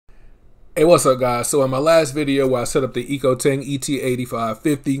Hey, what's up guys? So in my last video where I set up the EcoTing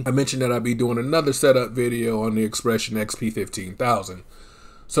ET8550, I mentioned that I'd be doing another setup video on the Expression XP15000.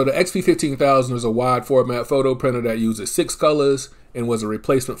 So the XP15000 is a wide format photo printer that uses 6 colors and was a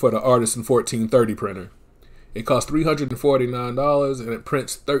replacement for the Artisan 1430 printer. It costs $349 and it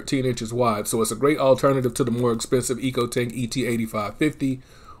prints 13 inches wide, so it's a great alternative to the more expensive EcoTing ET8550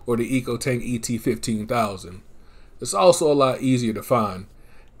 or the EcoTing ET15000. It's also a lot easier to find.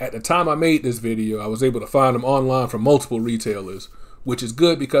 At the time I made this video, I was able to find them online from multiple retailers, which is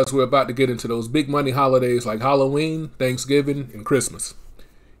good because we're about to get into those big money holidays like Halloween, Thanksgiving, and Christmas.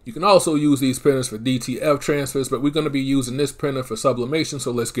 You can also use these printers for DTF transfers, but we're going to be using this printer for sublimation,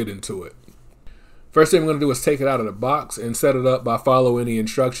 so let's get into it. First thing we're going to do is take it out of the box and set it up by following the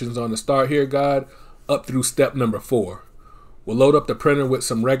instructions on the Start Here guide up through step number 4. We'll load up the printer with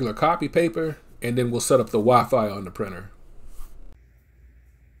some regular copy paper, and then we'll set up the Wi-Fi on the printer.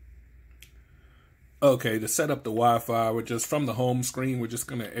 Okay, to set up the Wi-Fi, we're just from the home screen, we're just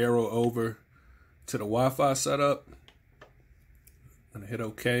going to arrow over to the Wi-Fi setup. I'm going to hit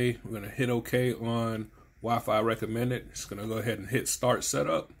OK. We're going to hit OK on Wi-Fi recommended. Just going to go ahead and hit Start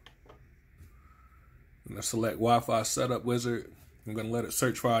Setup. I'm going to select Wi-Fi Setup Wizard. I'm going to let it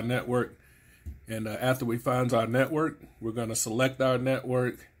search for our network. And after we find our network, we're going to select our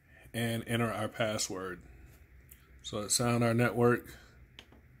network and enter our password. So it's found our network.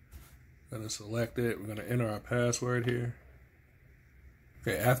 Going to select it. We're going to enter our password here.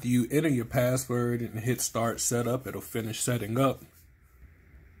 Okay, after you enter your password and hit Start Setup, it'll finish setting up.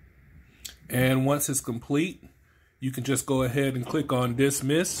 And once it's complete, you can just go ahead and click on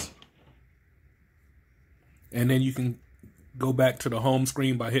Dismiss. And then you can go back to the home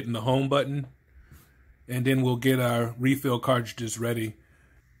screen by hitting the home button. And then we'll get our refill cartridges ready.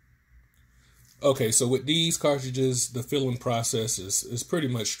 Okay, so with these cartridges, the filling process is pretty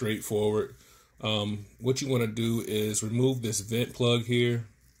much straightforward. What you want to do is remove this vent plug here.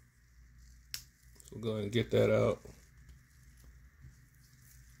 So go ahead and get that out.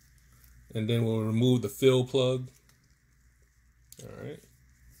 And then we'll remove the fill plug. All right.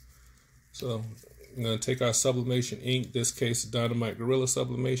 So I'm going to take our Sublimation Ink, this case Dynamite Gorilla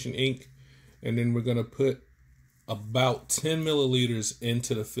Sublimation Ink, and then we're going to put about 10 milliliters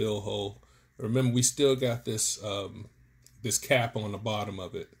into the fill hole. Remember, we still got this this cap on the bottom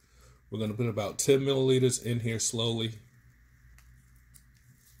of it. We're going to put about 10 milliliters in here slowly.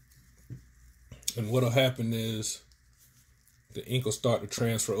 And what will happen is the ink will start to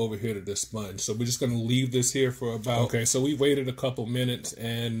transfer over here to this sponge. So we're just going to leave this here for about... Okay, so we waited a couple minutes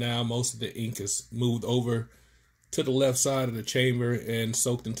and now most of the ink is moved over to the left side of the chamber and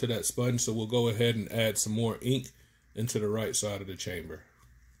soaked into that sponge. So we'll go ahead and add some more ink into the right side of the chamber.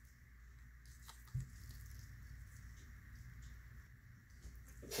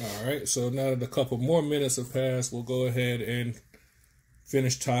 All right, so now that a couple more minutes have passed, we'll go ahead and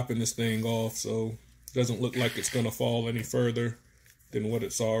finish topping this thing off so it doesn't look like it's going to fall any further than what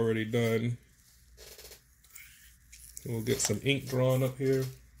it's already done. We'll get some ink drawn up here.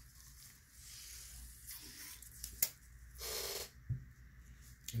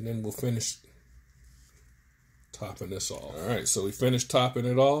 And then we'll finish topping this off. All right, so we finished topping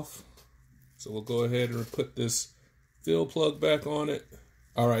it off. So we'll go ahead and put this fill plug back on it.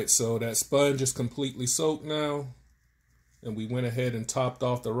 All right, so that sponge is completely soaked now. And we went ahead and topped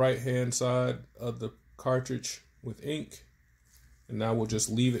off the right-hand side of the cartridge with ink. And now we'll just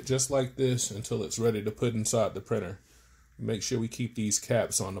leave it just like this until it's ready to put inside the printer. Make sure we keep these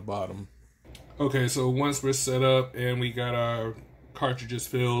caps on the bottom. Okay, so once we're set up and we got our cartridges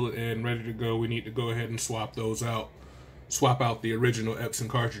filled and ready to go, we need to go ahead and swap those out. Swap out the original Epson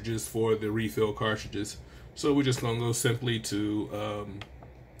cartridges for the refill cartridges. So we're just gonna go simply to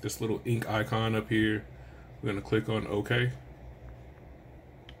this little ink icon up here. We're gonna click on OK.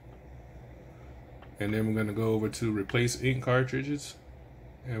 And then we're gonna go over to Replace Ink Cartridges.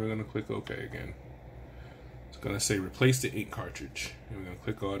 And we're gonna click OK again. It's gonna say Replace the ink cartridge. And we're gonna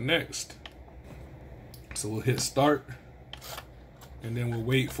click on Next. So we'll hit Start. And then we'll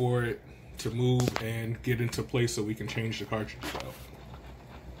wait for it to move and get into place so we can change the cartridges out.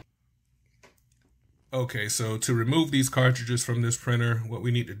 Okay, so to remove these cartridges from this printer, what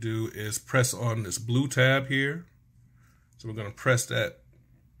we need to do is press on this blue tab here. So we're going to press that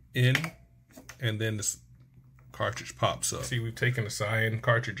in, and then this cartridge pops up. See, we've taken the cyan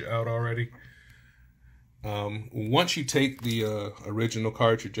cartridge out already. Once you take the original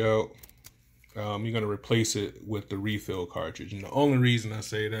cartridge out, you're going to replace it with the refill cartridge. And the only reason I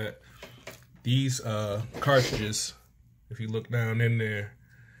say that, these cartridges, if you look down in there,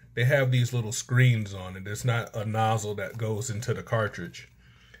 they have these little screens on it. There's not a nozzle that goes into the cartridge.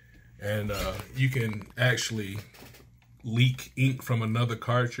 And you can actually leak ink from another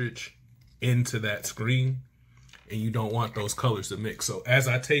cartridge into that screen, and you don't want those colors to mix. So as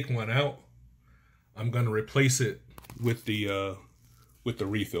I take one out, I'm going to replace it with the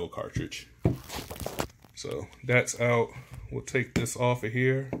refill cartridge. So that's out. We'll take this off of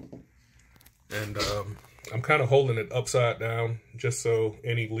here, and I'm kind of holding it upside down just so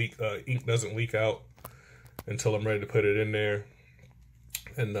any ink doesn't leak out until I'm ready to put it in there.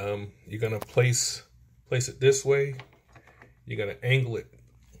 And you're gonna place it this way. You're gonna angle it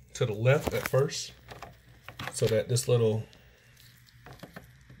to the left at first, so that this little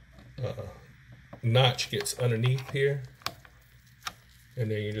notch gets underneath here, and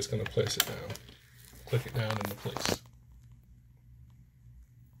then you're just gonna place it down, click it down into place.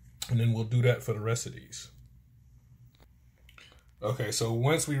 And then we'll do that for the rest of these. Okay, so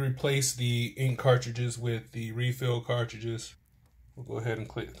once we replace the ink cartridges with the refill cartridges, we'll go ahead and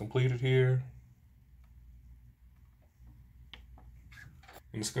click completed here.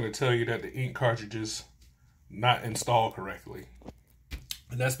 And it's going to tell you that the ink cartridge is not installed correctly.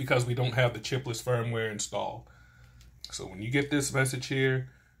 And that's because we don't have the chipless firmware installed. So when you get this message here,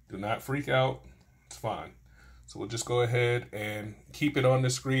 do not freak out. It's fine. So we'll just go ahead and keep it on the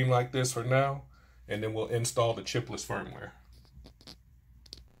screen like this for now, and then we'll install the chipless firmware.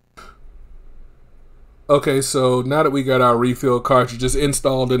 Okay, so now that we got our refill cartridges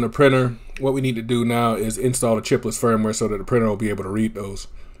installed in the printer, what we need to do now is install the chipless firmware so that the printer will be able to read those.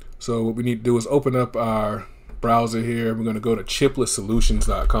 So what we need to do is open up our browser here. We're going to go to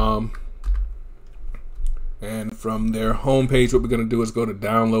chiplesssolutions.com. And from their homepage, what we're going to do is go to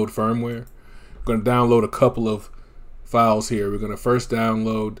download firmware. We're going to download a couple of files here. We're going to first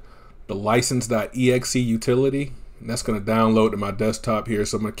download the license.exe utility, and that's going to download to my desktop here.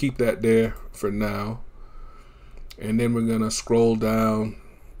 So I'm going to keep that there for now. And then we're going to scroll down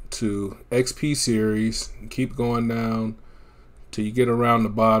to XP series, and keep going down till you get around the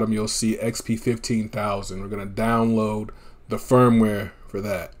bottom. You'll see XP15000. We're going to download the firmware for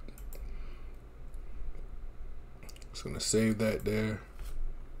that. So I'm going to save that there.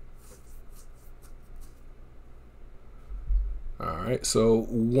 Alright, so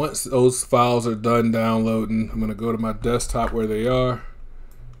once those files are done downloading, I'm going to go to my desktop where they are,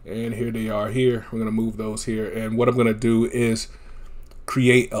 and here they are here. We're going to move those here, and what I'm going to do is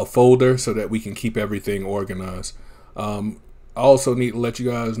create a folder so that we can keep everything organized. I also need to let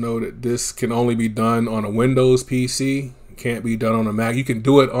you guys know that this can only be done on a Windows PC. It can't be done on a Mac. You can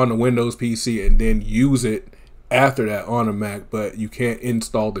do it on a Windows PC and then use it after that on a Mac, but you can't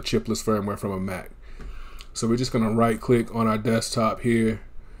install the chipless firmware from a Mac. So we're just going to right click on our desktop here,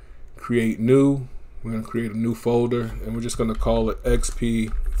 create new. We're going to create a new folder, and we're just going to call it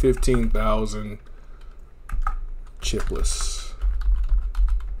XP15000 chipless.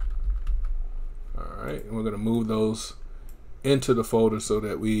 Alright, and we're going to move those into the folder so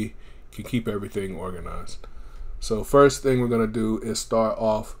that we can keep everything organized. So first thing we're going to do is start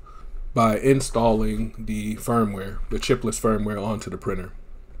off by installing the firmware, the chipless firmware, onto the printer.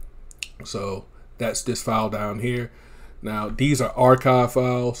 So that's this file down here. Now these are archive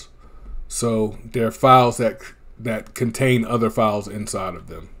files, so they're files that contain other files inside of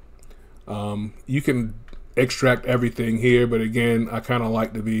them. You can extract everything here, but again, I kind of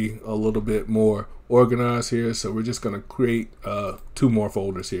like to be a little bit more organized here, so we're just going to create 2 more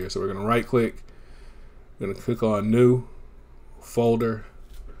folders here. So we're going to right click, going to click on new folder,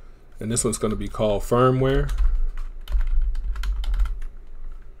 and this one's going to be called firmware.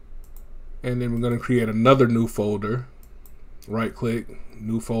 And then we're going to create another new folder. Right click,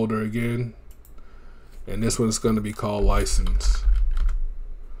 new folder again. And this one's going to be called license.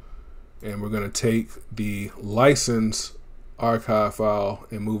 And we're going to take the license archive file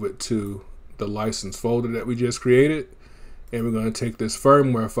and move it to the license folder that we just created. And we're going to take this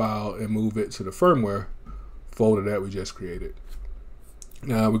firmware file and move it to the firmware folder that we just created.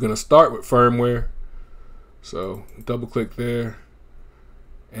 Now we're going to start with firmware. So double click there.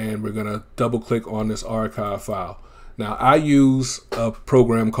 And we're going to double click on this archive file. Now I use a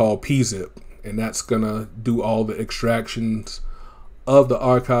program called PZip, and that's going to do all the extractions of the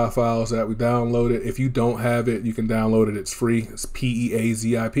archive files that we downloaded. If you don't have it, you can download it. It's free. It's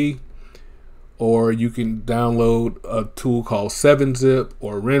PEAZIP. Or you can download a tool called 7-Zip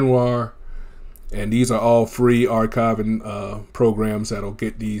or Renoir, and these are all free archiving programs that'll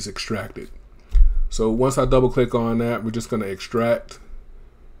get these extracted. So once I double click on that, we're just going to extract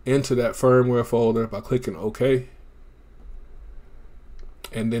into that firmware folder by clicking OK,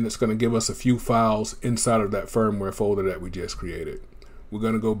 and then it's going to give us a few files inside of that firmware folder that we just created. We're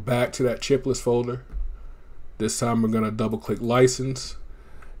going to go back to that chipless folder. This time we're going to double click license,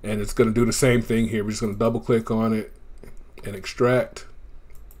 And it's going to do the same thing here. We're just going to double click on it and extract.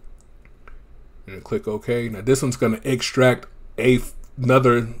 And click OK. Now this one's going to extract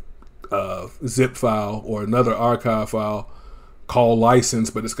another zip file or another archive file called license,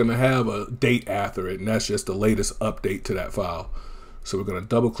 but it's going to have a date after it, and that's just the latest update to that file. So we're going to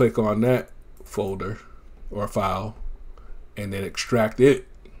double click on that folder or file and then extract it.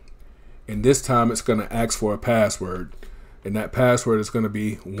 And this time it's going to ask for a password, and that password is going to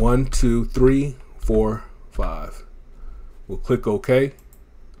be 12345. We'll click OK.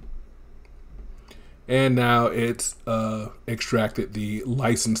 And now it's extracted the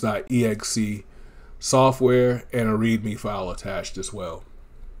license.exe software and a README file attached as well.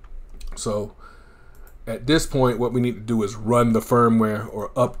 So at this point, what we need to do is run the firmware or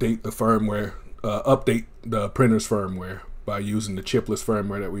update the firmware, update the printer's firmware by using the chipless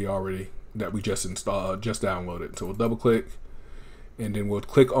firmware that we just installed, just downloaded. So we'll double click, and then we'll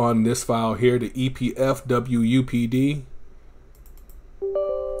click on this file here, the EPFWUPD,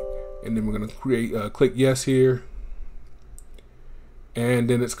 and then we're going to click yes here, and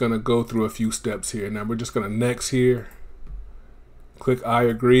then it's going to go through a few steps here. Now we're just going to next here, click I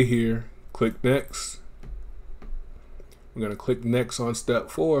agree here, click next. We're going to click next on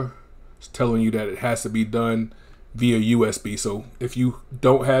step 4. It's telling you that it has to be done via USB. So if you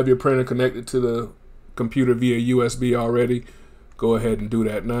don't have your printer connected to the computer via USB already, go ahead and do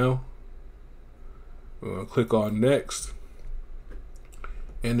that now. We're going to click on next,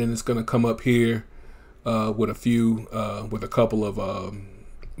 and then it's going to come up here with a couple of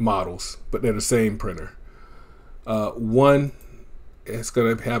models, but they're the same printer. One, it's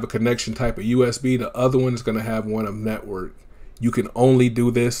going to have a connection type of USB. The other one is going to have one of network. You can only do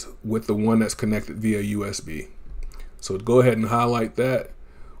this with the one that's connected via USB. So go ahead and highlight that.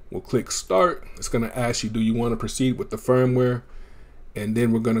 We'll click start. It's going to ask you, do you want to proceed with the firmware? And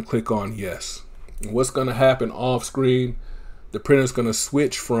then we're going to click on yes. And what's going to happen off screen, the printer is going to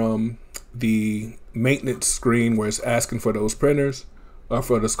switch from the maintenance screen where it's asking for those printers or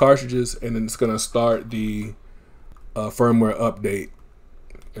for those cartridges, and then it's going to start the firmware update.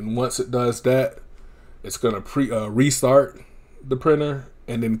 And once it does that, it's going to restart the printer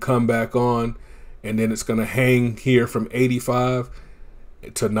and then come back on, and then it's going to hang here from 85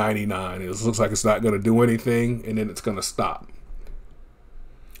 to 99. It looks like it's not going to do anything, and then it's going to stop.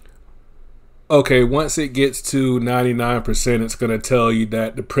 Okay, once it gets to 99%, it's going to tell you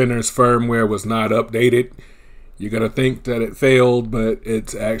that the printer's firmware was not updated. You're going to think that it failed, but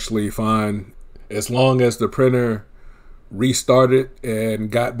it's actually fine. As long as the printer restarted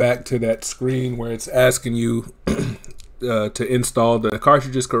and got back to that screen where it's asking you to install the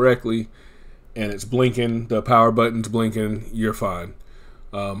cartridges correctly, and it's blinking, the power button's blinking, you're fine.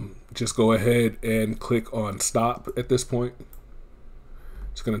 Just go ahead and click on stop at this point.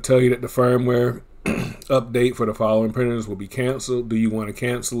 It's going to tell you that the firmware update for the following printers will be canceled. Do you want to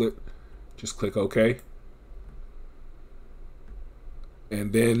cancel it? Just click OK.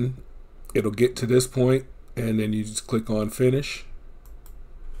 And then it'll get to this point, and then you just click on finish.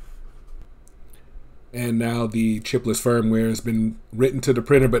 And now the chipless firmware has been written to the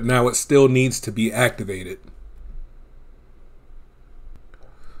printer, but now it still needs to be activated.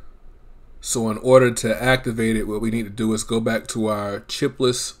 So in order to activate it, what we need to do is go back to our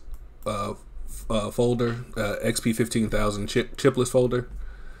chipless folder, XP15000 chipless folder,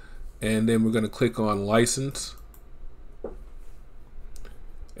 and then we're going to click on license,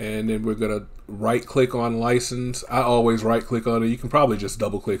 and then we're going to right click on license. I always right click on it. You can probably just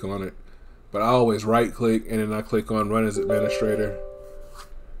double click on it, but I always right click, and then I click on run as administrator,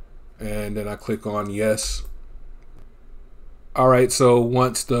 and then I click on yes. Alright, so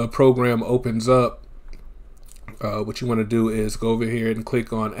once the program opens up, what you want to do is go over here and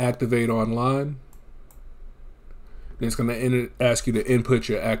click on activate online. And it's going to ask you to input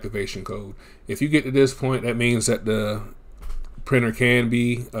your activation code. If you get to this point, that means that the printer can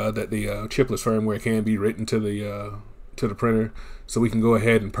be, that the chipless firmware can be written to the printer. So we can go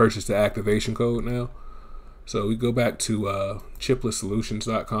ahead and purchase the activation code now. So we go back to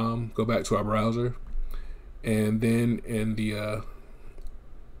chiplesssolutions.com, go back to our browser. And then in the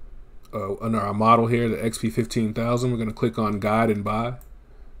under our model here, the XP15000, we're going to click on Guide and Buy.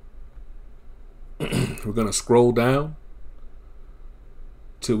 We're going to scroll down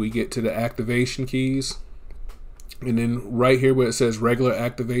till we get to the activation keys, and then right here where it says regular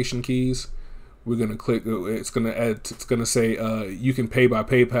activation keys, we're going to click. It's going to say you can pay by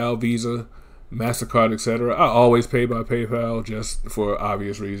PayPal, Visa, MasterCard, etc. I always pay by PayPal just for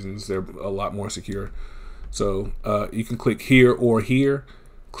obvious reasons. They're a lot more secure. So you can click here or here.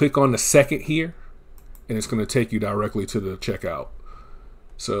 Click on the second here, and it's going to take you directly to the checkout.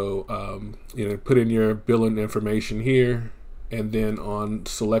 So put in your billing information here, and then on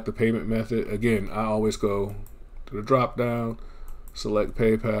select the payment method, again, I always go to the drop down, select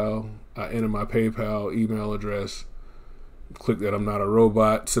PayPal. I enter my PayPal email address, click that I'm not a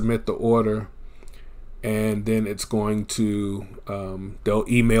robot, submit the order, and then it's going to they'll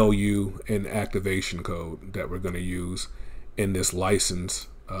email you an activation code that we're going to use in this license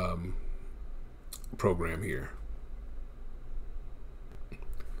program here.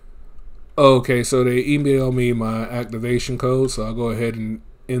 Okay, so they email me my activation code, so I'll go ahead and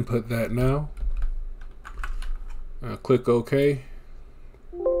input that now. I'll click OK.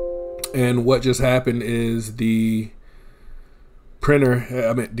 And what just happened is the printer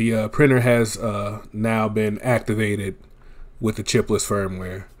has now been activated with the chipless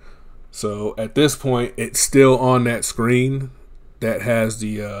firmware. So at this point, it's still on that screen that has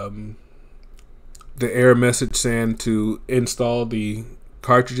the error message saying to install the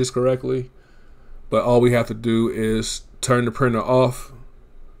cartridges correctly, but all we have to do is turn the printer off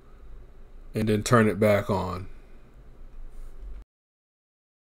and then turn it back on.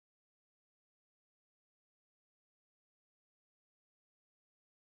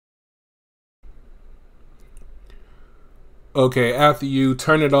 Okay, after you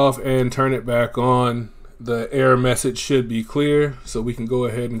turn it off and turn it back on, the error message should be clear, so we can go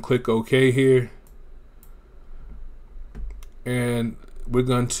ahead and click OK here. And we're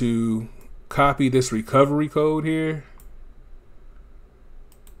going to copy this recovery code here.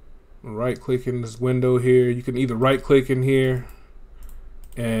 Right click in this window here. You can either right click in here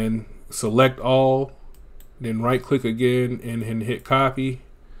and select all, then right click again and hit copy.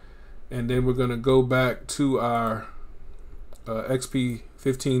 And then we're going to go back to our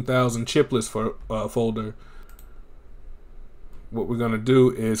XP15000 chipless folder. What we're going to do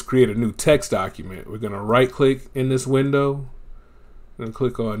is create a new text document. We're going to right click in this window and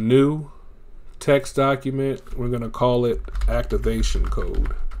click on new text document. We're going to call it activation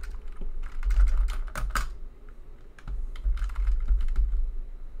code.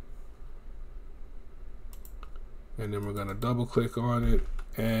 And then we're going to double click on it,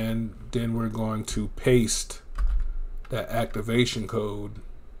 and then we're going to paste that activation code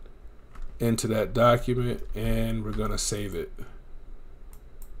into that document, and we're going to save it.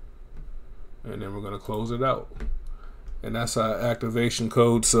 And then we're going to close it out. And that's our activation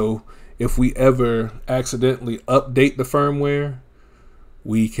code. So if we ever accidentally update the firmware,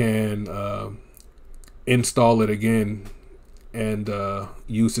 we can install it again and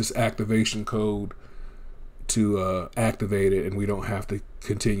use this activation code to activate it, and we don't have to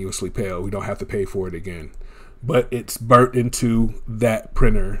continuously pay. We don't have to pay for it again. But it's burnt into that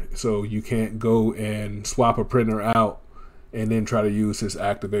printer, so you can't go and swap a printer out and then try to use this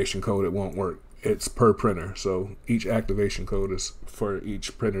activation code. It won't work. It's per printer, so each activation code is for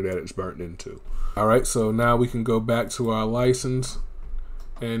each printer that it's burnt into. Alright, so now we can go back to our license,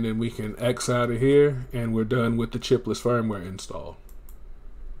 and then we can X out of here, and we're done with the chipless firmware install.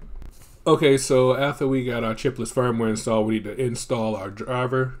 Okay, so after we got our chipless firmware installed, we need to install our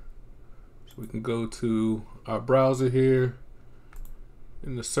driver. So we can go to our browser here.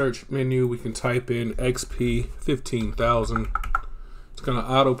 In the search menu, we can type in XP15000. It's going to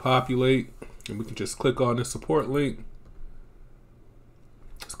auto-populate, and we can just click on the support link.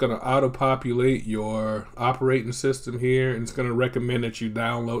 It's going to auto-populate your operating system here, and it's going to recommend that you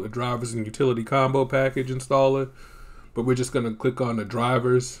download the drivers and utility combo package installer. But we're just going to click on the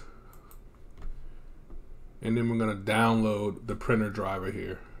drivers, and then we're going to download the printer driver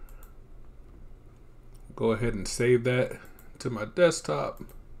here. Go ahead and save that to my desktop.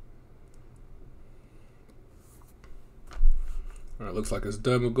 Alright, looks like it's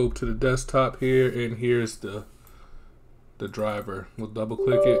done. We'll go to the desktop here, and here's the driver. We'll double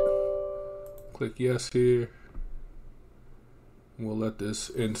click it, click yes here. We'll let this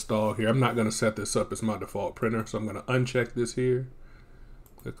install here. I'm not going to set this up as my default printer, so I'm going to uncheck this here.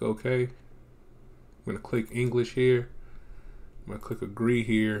 Click OK. I'm going to click English here. I'm going to click agree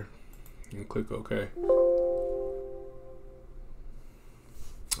here and click OK.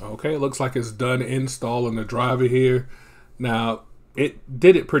 Okay, it looks like it's done installing the driver here. Now, it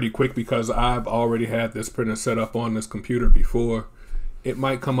did it pretty quick because I've already had this printer set up on this computer before. It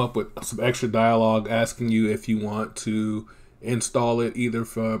might come up with some extra dialogue asking you if you want to install it either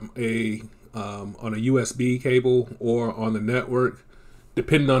from on a USB cable or on the network.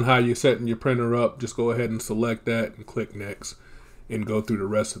 Depending on how you're setting your printer up, just go ahead and select that and click next and go through the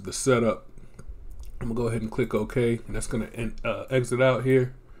rest of the setup. I'm gonna go ahead and click OK, and that's gonna exit out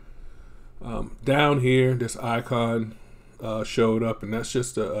here. Down here, this icon showed up, and that's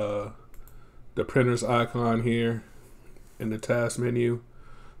just the printer's icon here in the task menu.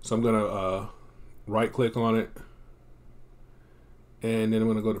 So I'm gonna right click on it, and then I'm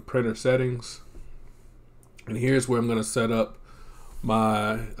gonna go to printer settings, and here's where I'm gonna set up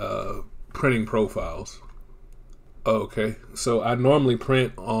my printing profiles. Okay, so I normally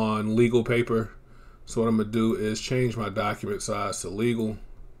print on legal paper, so what I'm gonna do is change my document size to legal.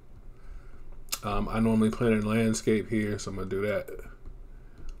 I normally print in landscape here, so I'm gonna do that.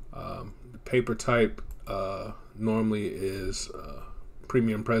 The paper type normally is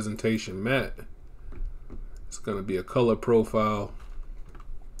premium presentation matte. It's gonna be a color profile.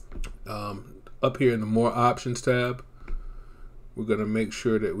 Up here in the more options tab, we're going to make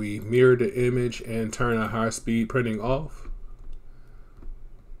sure that we mirror the image and turn our high speed printing off.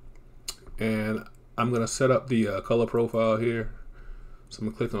 And I'm going to set up the color profile here. So I'm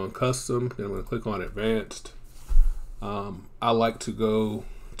going to click on custom, then I'm going to click on advanced. I like to go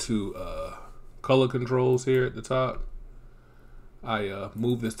to color controls here at the top. I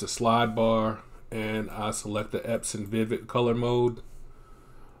move this to slide bar, and I select the Epson Vivid color mode.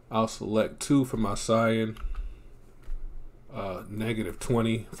 I'll select 2 for my cyan,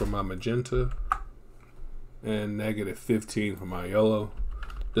 -20 for my magenta, and -15 for my yellow.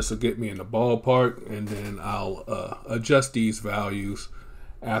 This will get me in the ballpark, and then I'll adjust these values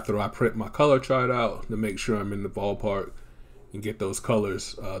after I print my color chart out to make sure I'm in the ballpark and get those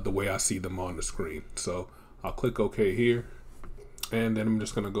colors the way I see them on the screen. So I'll click OK here, and then I'm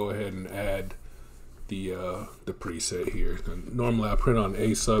just going to go ahead and add the preset here. And normally I print on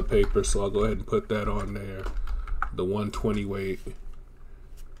A sub paper, so I'll go ahead and put that on there, the 120 weight,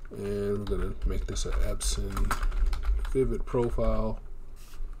 and we're gonna make this an Epson Vivid profile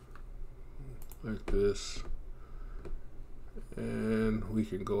like this, and we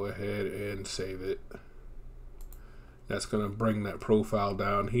can go ahead and save it. That's gonna bring that profile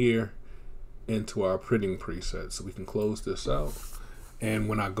down here into our printing preset, so we can close this out. And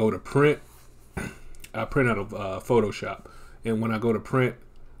when I go to print, I print out of Photoshop, and when I go to print,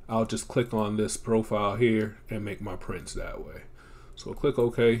 I'll just click on this profile here and make my prints that way. So I'll click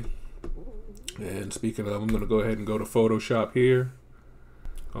OK. And speaking of, I'm going to go ahead and go to Photoshop here.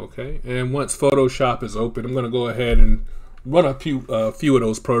 Okay, and once Photoshop is open, I'm going to go ahead and run a few of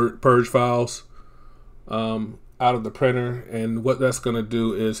those purge files out of the printer. And what that's going to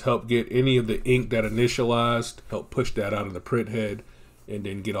do is help get any of the ink that initialized, help push that out of the print head, and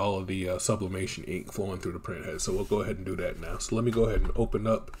then get all of the sublimation ink flowing through the print head. So we'll go ahead and do that now. So let me go ahead and open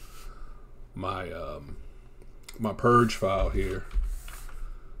up my my purge file here.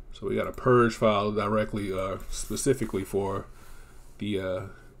 So we got a purge file directly specifically for the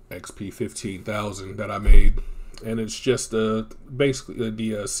XP15000 that I made, and it's just basically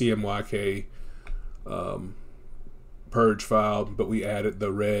the CMYK purge file, but we added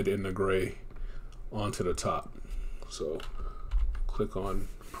the red and the gray onto the top. So click on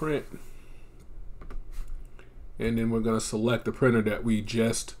print, and then we're going to select the printer that we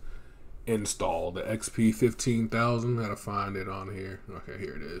just installed, the XP15000. Gotta find it on here. Okay,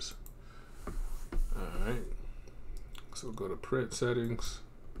 here it is. Alright, so go to print settings,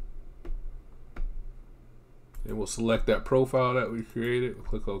 and we'll select that profile that we created. We'll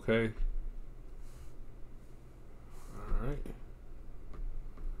click OK. Alright,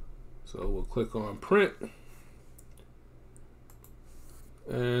 so we'll click on print.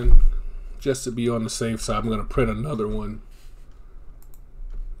 And just to be on the safe side, I'm going to print another one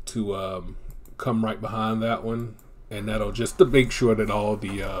to come right behind that one, and that'll just to make sure that all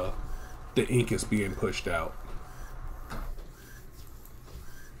the ink is being pushed out.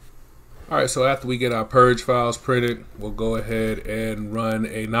 All right, so after we get our purge files printed, we'll go ahead and run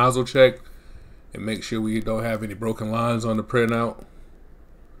a nozzle check and make sure we don't have any broken lines on the printout.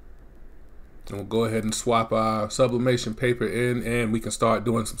 And we'll go ahead and swap our sublimation paper in, and we can start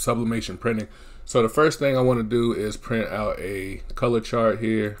doing some sublimation printing. So the first thing I want to do is print out a color chart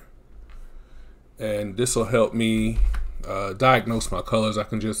here, and this will help me diagnose my colors. I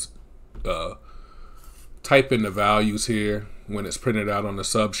can just type in the values here when it's printed out on the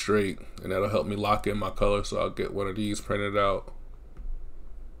substrate, and that'll help me lock in my color. So I'll get one of these printed out.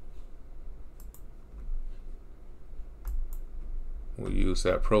 We'll use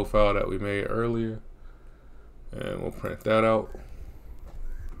that profile that we made earlier, and we'll print that out.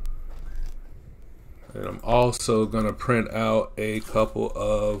 And I'm also going to print out a couple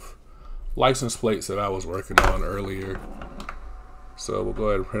of license plates that I was working on earlier. So we'll go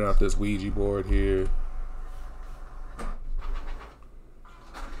ahead and print out this Ouija board here.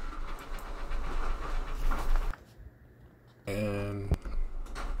 And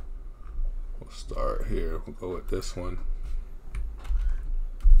we'll start here. We'll go with this one.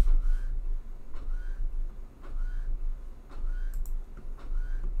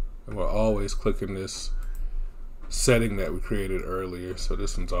 And we're always clicking this setting that we created earlier. So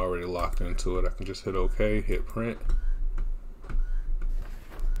this one's already locked into it. I can just hit OK, hit print.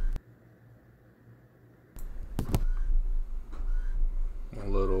 A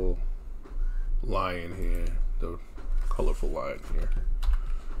little lion here, the colorful lion here.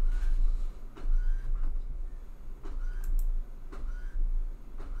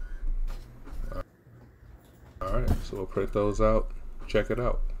 Alright, so we'll print those out, check it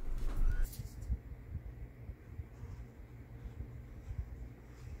out.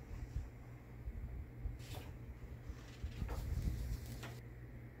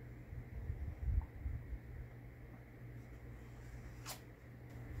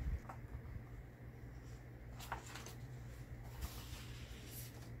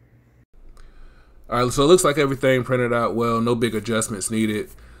 Alright, so it looks like everything printed out well, no big adjustments needed.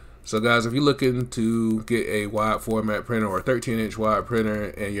 So guys, if you're looking to get a wide format printer or a 13-inch wide printer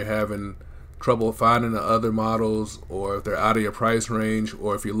and you're having trouble finding the other models, or if they're out of your price range,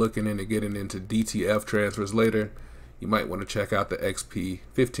 or if you're looking into getting into DTF transfers later, you might want to check out the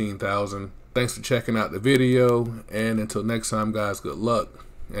XP15000. Thanks for checking out the video, and until next time guys, good luck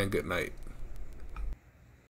and good night.